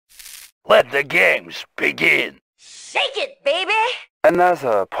Let the games begin. Shake it, baby!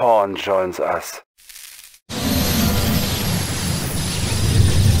 Another pawn joins us.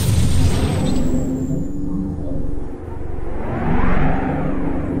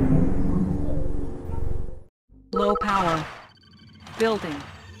 Low power. Building.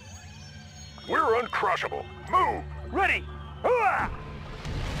 We're uncrushable. Move! Ready! Hooah!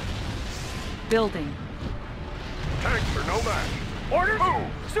 Building. Tanks are no match. Orders? Move!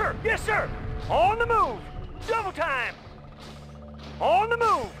 Sir! Yes, sir! On the move! Double time! On the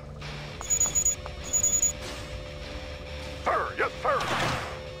move! Sir, yes, sir!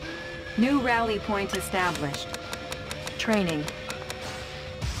 New rally point established. Training.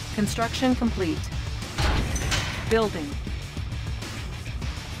 Construction complete. Building.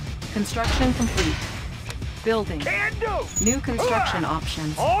 Construction complete. Building. Can do! New construction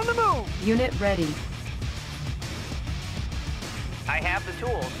options. On the move! Unit ready. I have the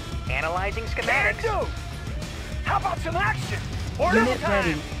tools. Analyzing Can schematics. do! How about some action? Order Unit time!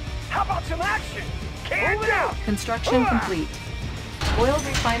 ready. How about some action? Can Move do! out. Construction Hooah! complete. Oil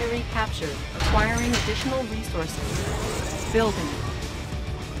refinery captured. Acquiring additional resources. Building.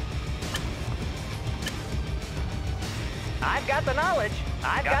 I've got the knowledge.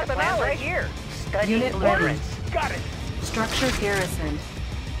 I've got the knowledge right here. Studying Unit ready. blueprints. Got it! Structure garrisoned.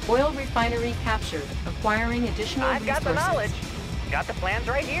 Oil refinery captured. Acquiring additional I've got resources. the knowledge. Got the plans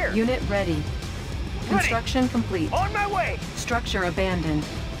right here. Unit ready. Construction complete. On my way! Structure abandoned.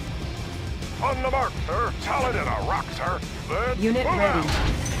 On the mark, sir. Solid as a rock, sir. Let's Unit move ready.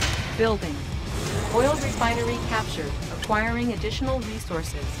 out. Building. Oil refinery captured. Acquiring additional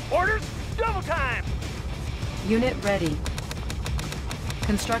resources. Orders? Double time! Unit ready.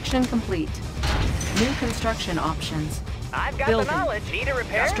 Construction complete. New construction options. I've got Building. the knowledge. Need a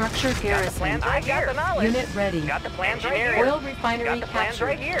repair? Structure Got the garrison. plans right here. Got the knowledge. Unit ready. Got the plans right here. Oil refinery Got the plans captured.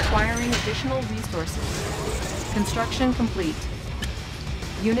 right here. Acquiring additional resources. Construction complete.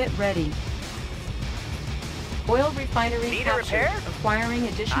 Unit ready. Oil refinery Need a captured. repair? Acquiring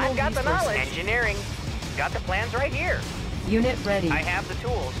additional I've got the resources. knowledge. Engineering. Got the plans right here. Unit ready. I have the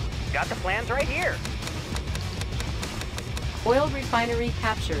tools. Got the plans right here. Oil refinery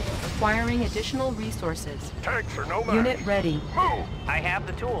captured. Acquiring additional resources. Tanks are no match. Unit ready. Move! I have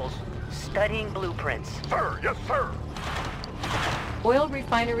the tools. Studying blueprints. Sir, yes, sir! Oil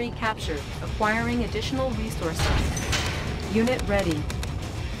refinery captured. Acquiring additional resources. Unit ready.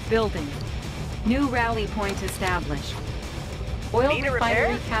 Building. New rally point established. Oil Need a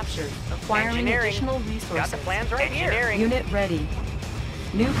refinery repair? captured. Acquiring Engineering. additional resources. Got the plans right here. Engineering. Unit ready.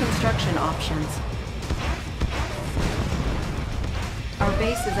 New construction options. Our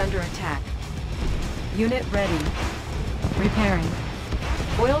base is under attack. Unit ready. Repairing.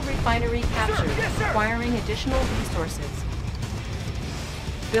 Oil refinery captured. yes, sir. Acquiring additional resources.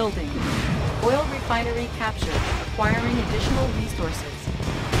 Building. Oil refinery captured. Acquiring additional resources.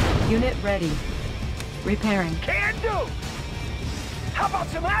 Unit ready. Repairing. Can do! How about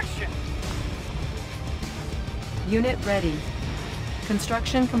some action? Unit ready.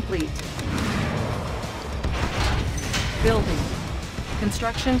 Construction complete. Building.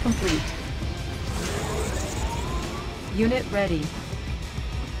 Construction complete. Unit ready.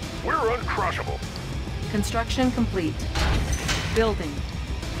 We're uncrushable. Construction complete. Building.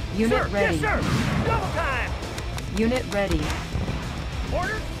 Unit Sir, ready. yes, sir! Double time! Unit ready.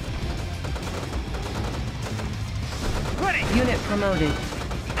 Orders? Ready! Unit promoted.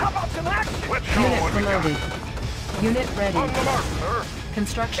 How about some action? Let's show Unit what we promoted. got. Unit On ready. the mark, sir.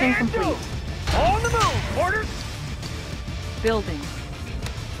 Construction Can do! complete. On the move! Orders? Building.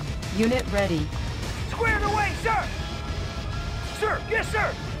 Unit ready. Squared away, sir! Sir, yes,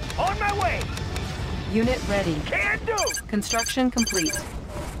 sir! On my way! Unit ready. Can do! Construction complete.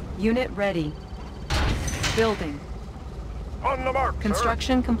 Unit ready. Building. On the mark, sir.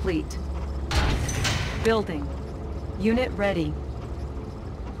 Construction complete. Building. Unit ready.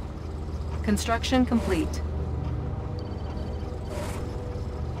 Construction complete.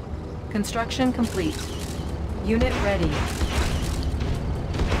 Construction complete. Unit ready.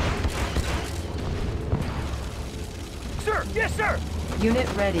 Sir, yes, sir! Unit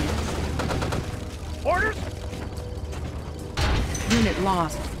ready. Orders? Unit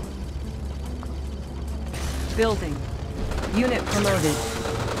lost. Building. Unit promoted.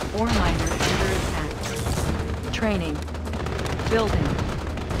 Ore miner under attack. Training. Building.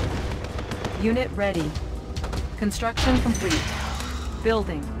 Unit ready. Construction complete.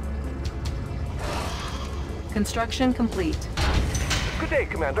 Building. Construction complete. Good day,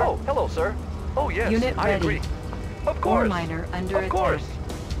 Commander. Oh, hello, sir. Oh, yes, Unit I ready. agree. Of Ore course. miner under Of attack. course.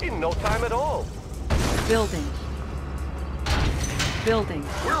 In no time at all. Building. Building.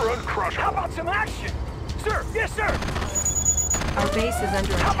 We're uncrushable. How about some action? Sir, yes, sir. Our base is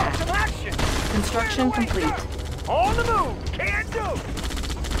under How about some attack. action? Construction Squared away, complete. sir. On the move. Can do.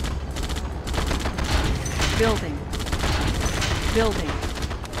 Building. Building.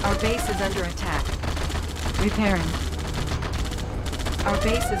 Our base is under attack. Repairing. Our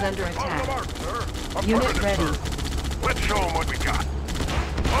base is under On the attack. mark, sir. Unit Affirmative, ready. sir. Let's show them what we got.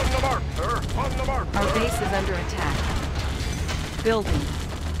 On the mark, sir. On the mark, Our sir. base is under attack. Building.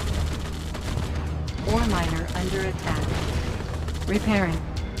 Ore miner under attack. Repairing.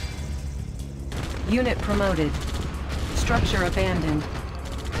 Unit promoted. Structure abandoned.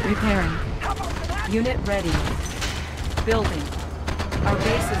 Repairing. How about some action? Unit ready. Building. Our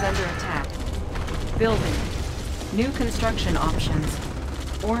base is under attack. Building. New construction options.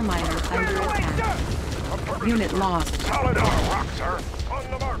 Ore miner under Squared away, attack. sir. Affirmative, Unit sir. lost. Solid on a rock, sir. On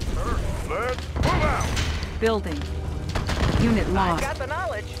the mark, sir. Let's move out. Building. Unit I've lost. got the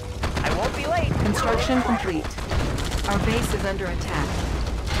knowledge. I won't be late. Construction complete. Our base is under attack.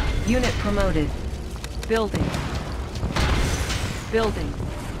 Unit promoted. Building. Building.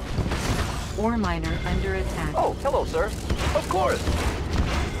 Ore miner under attack. Oh, hello, sir. Of course.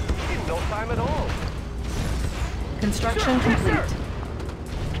 In no time at all. Construction Sir, yes, complete. sir.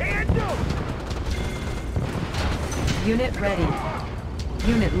 Can do. Unit ready.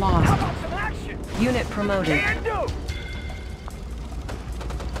 Unit How lost. about some action? Unit promoted. Can do.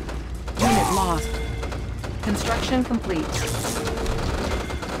 Unit lost. Construction complete.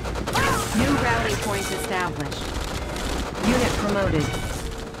 New rally point established. Unit promoted.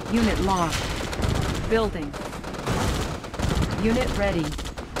 Unit lost. Building. Unit ready.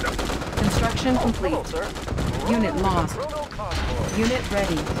 Construction complete. Hello, sir. Unit lost. Chrono convoy. Unit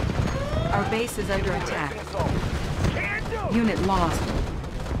ready. Our base is under attack. Can do. Unit lost.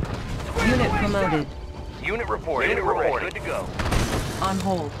 Squared Unit away, promoted. Unit reporting. Unit reporting. Good to go. On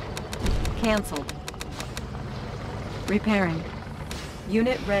hold. Cancelled. Repairing.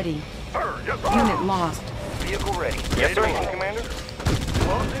 Unit ready. Sir, yes, sir. Unit lost. Vehicle ready. Yes, sir. Commander.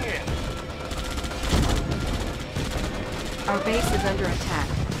 Closing in. Our base is under attack.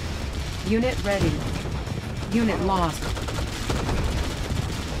 Unit ready. Unit lost.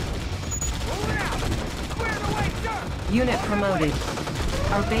 Moving out. Squared away, sir. Unit promoted.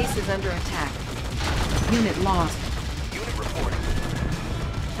 Our base is under attack. Unit lost. Unit reporting.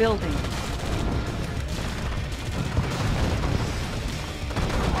 Building.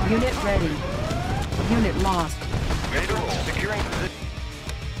 Unit ready. Unit lost. Ready to roll. Securing position.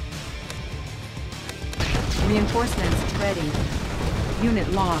 Reinforcements ready. Unit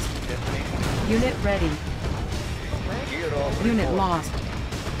lost. Unit ready. Unit lost.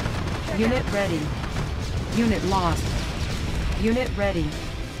 Unit ready. Unit lost. Unit ready.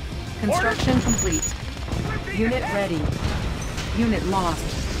 Construction complete. Unit ready. Unit lost.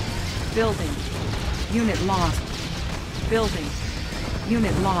 Building. Unit lost. Building.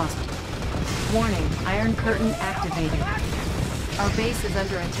 Unit lost. Warning, Iron Curtain activated. Our base is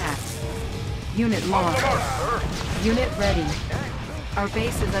under attack. Unit On the lost. mark, sir. Unit ready. Our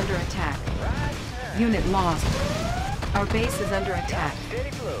base is under attack. Unit lost. Our base is under attack. Steady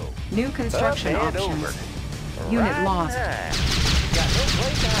flow. New construction Up and options. over. Unit Right lost. time. Got no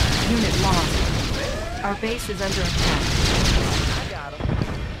playtime. Unit lost. Our base is under attack. I got him.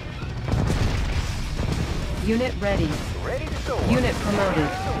 Unit ready. Ready to soar. Unit promoted. I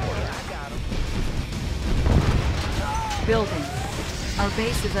got him. Building. Our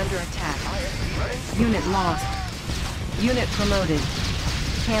base is under attack. Unit lost. Unit promoted.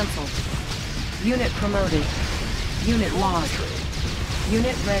 Cancelled. Unit promoted. Unit lost.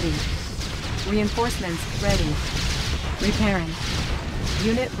 Unit ready. Reinforcements ready. Repairing.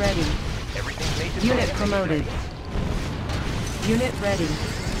 Unit ready. Everything's made to Unit plan. promoted. Unit ready.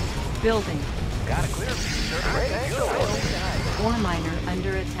 Building. Got a clear view, sir. Ready to go. Ore miner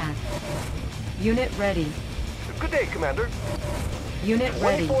under attack. Unit ready. Good day, Commander. Unit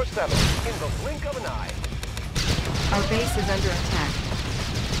ready. 24/7. In the blink of an eye. Our base is under attack.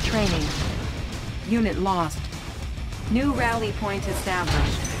 Training. Unit lost. New rally point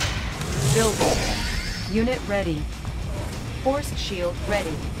established. Building. Unit ready. Force shield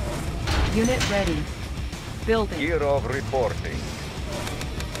ready. Unit ready. Building. Gear of reporting.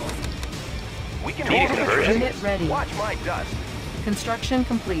 We can Tool do conversion. Unit ready. Watch my dust. Construction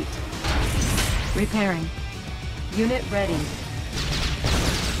complete. Repairing. Unit ready.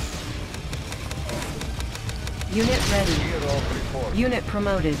 Unit ready. Gear of reporting. Unit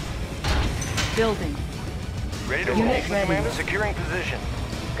promoted. Building. Ready to Unit roll. ready. Commander, securing position.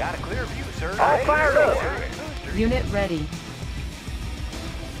 Got a clear view, sir. All Ready to fired go. up. Unit ready.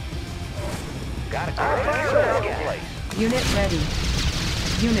 Got a clear view. In place. Unit ready.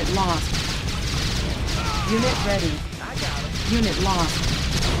 Unit lost. Unit ready. Unit lost.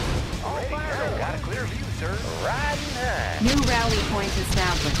 All fired. Got a clear view, sir. Riding high. New rally point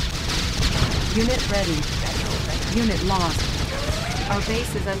established. Unit ready. Unit lost. Our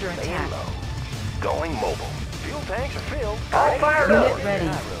base is under attack. Going mobile. Fuel tanks are filled. All fired. Unit ready.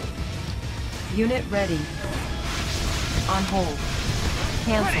 Unit ready. On hold.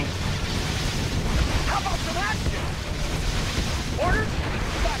 Cancel. How about some action? Orders?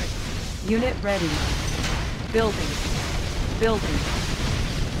 Got it. Unit ready. Building. Building.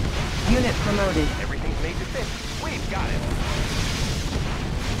 Unit promoted. Everything's made to fit. We've got it.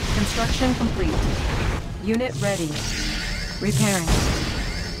 Construction complete. Unit ready. Repairing.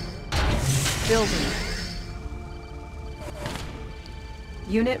 Building.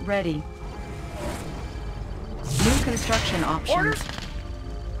 Unit ready. New construction options. Orders?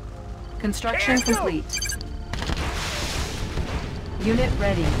 Construction Cancel. complete. Unit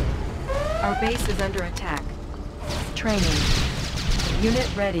ready. Our base is under attack. Training. Unit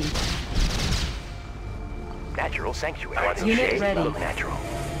ready. Natural sanctuary. Unit ready. Natural.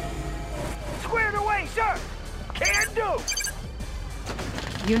 Squared away, sir. Can do.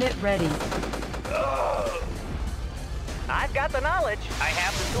 Unit ready. I've got the knowledge. I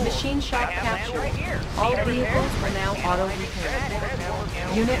have the tools. Machine shop I have land captured. right here. All Need a repair? vehicles are now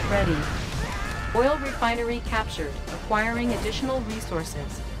auto-repaired. Unit ready. Oil refinery captured. Acquiring additional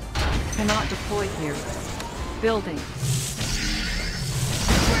resources. Cannot deploy here. Building.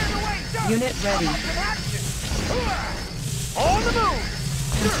 Squared away, sir. Unit ready. How about some action? On the move.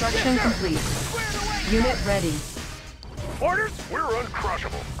 Construction complete. Squared away. Unit ready. Orders? We're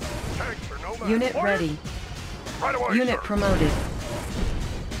uncrushable. Tanks are no match. Unit Orders? ready. Right away, Unit sir. promoted.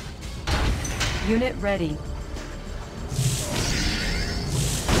 Unit ready.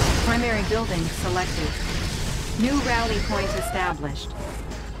 Primary building selected. New rally point established.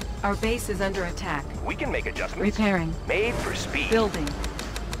 Our base is under attack. We can make adjustments. Repairing. Made for speed. Building.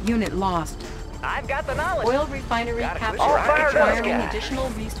 Unit lost. I've got the knowledge. Oil refinery Got it. captured. All fired up, Acquiring guys. additional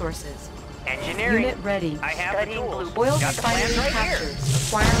resources. Engineering. Unit ready. I have the tools. Oil Got the plans refinery right captured. here.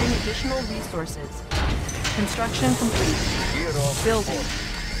 Acquiring additional resources. Construction complete. Building.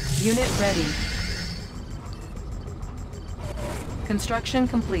 Unit ready. Construction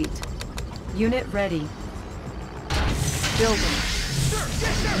complete. Unit ready. Building.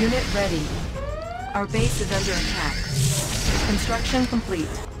 Unit ready. Our base is under attack. Construction complete.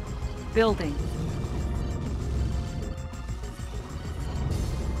 Building.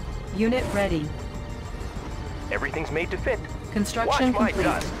 Unit ready. Everything's made to fit. Construction Watch my complete.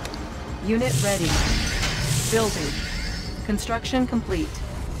 dust. Unit ready. Building. Construction complete.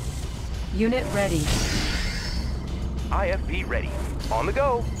 Unit ready. IFV ready. On the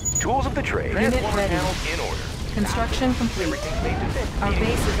go. Tools of the trade. Unit Transformer ready. panels in order. Construction complete. Everything's made to fit. Our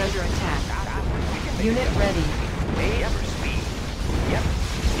base is under attack. Unit ready. Made for speed. Yep.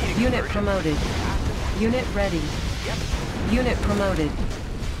 Needing Unit conversion. promoted. Unit ready. Yep. Unit promoted.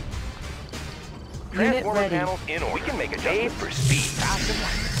 Unit Transformer ready. panels in order. We can make adjustments. Made for speed.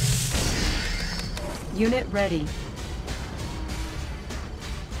 Unit ready.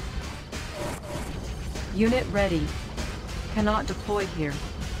 Unit ready. Cannot deploy here.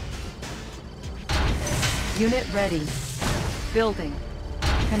 Unit ready. Building.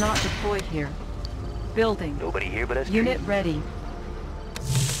 Cannot deploy here. Building. Nobody here but us. Unit ready.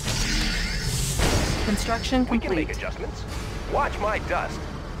 Construction We can make complete. adjustments. Watch my dust.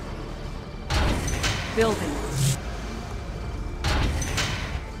 Building.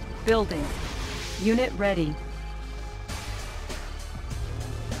 Building. Unit ready.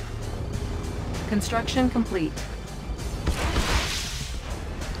 Construction complete.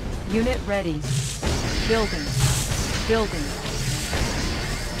 Unit ready. Building. Building.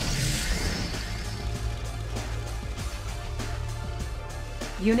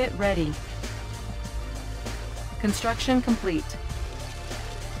 Unit ready. Construction complete.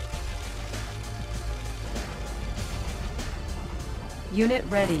 Unit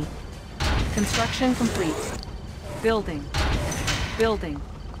ready. Construction complete. Building. Building.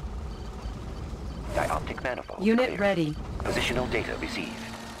 Dioptic manifold. Unit clear. ready. Positional data received.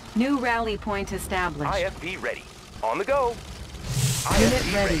 New rally point established. IFV ready. On the go. Unit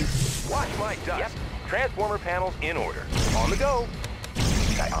IFV ready. Watch my dust. Yep. Transformer panels in order. On the go.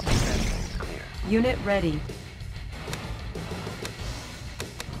 Dioptic manifold clear. Unit ready.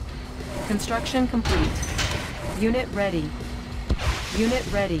 Construction complete. Unit ready. Unit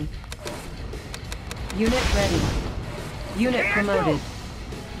ready. Unit ready. Unit promoted.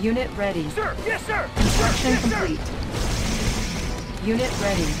 Unit ready. Sir, yes, sir. Construction Yes, sir. complete. Unit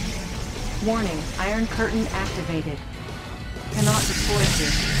ready. Warning, Iron Curtain activated. Cannot deploy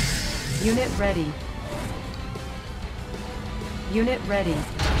here. Unit ready. Unit ready.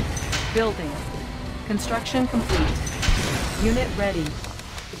 Building. Construction complete. Unit ready.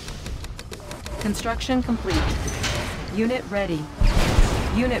 Construction complete. Unit ready.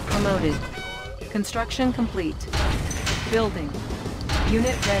 Unit promoted. Construction complete. Building.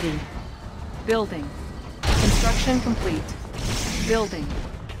 Unit ready. Building. Construction complete. Building.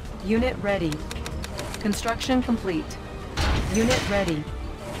 Unit ready. Construction complete. Unit ready.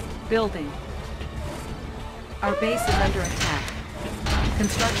 Building. Our base is under attack.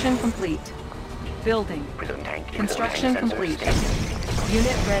 Construction complete. Building. Construction complete.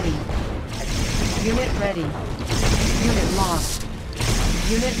 Unit ready. Unit ready. Unit lost.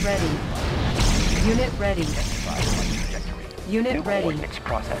 Unit ready. Unit ready. Unit ready.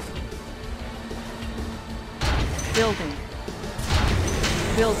 Building.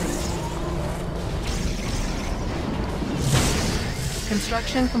 Building.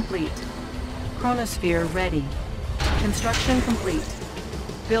 Construction complete. Chronosphere ready. Construction complete.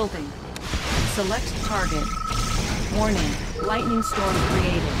 Building. Select target. Warning. Lightning storm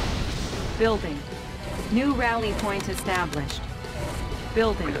created. Building. New rally point established.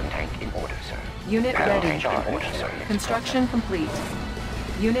 Building. Tank in order, sir. Unit ready. Order, sir. Construction complete.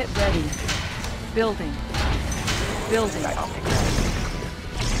 Unit ready. Building. Building.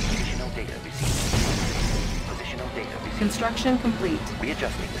 Positional data received. Positional data received. Construction complete.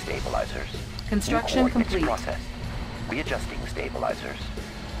 Readjusting the stabilizers. Construction complete. Processed. Readjusting the stabilizers.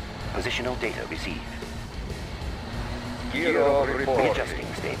 Positional data received. Readjusting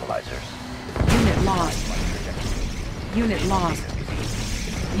stabilizers. Unit lost. Unit lost.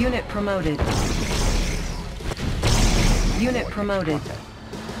 Unit promoted. Unit promoted.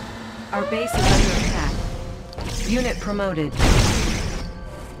 Our base is under attack. Unit promoted.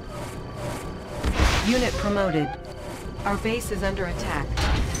 Unit promoted. Our base is under attack.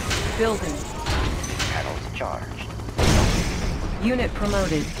 Building. Panels charged. Unit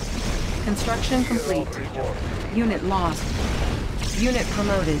promoted. Construction complete. Unit lost. Unit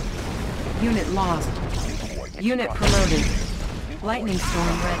promoted. Unit lost. Unit promoted. Lightning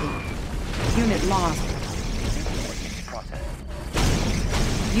storm ready. Unit lost.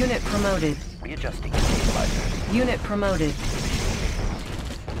 Unit promoted. Readjusting stabilizers. Unit promoted.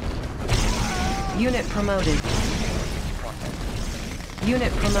 Unit promoted.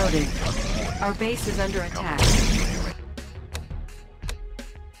 Unit promoted. Our base is under attack.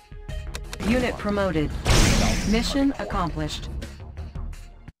 Unit promoted. Mission accomplished.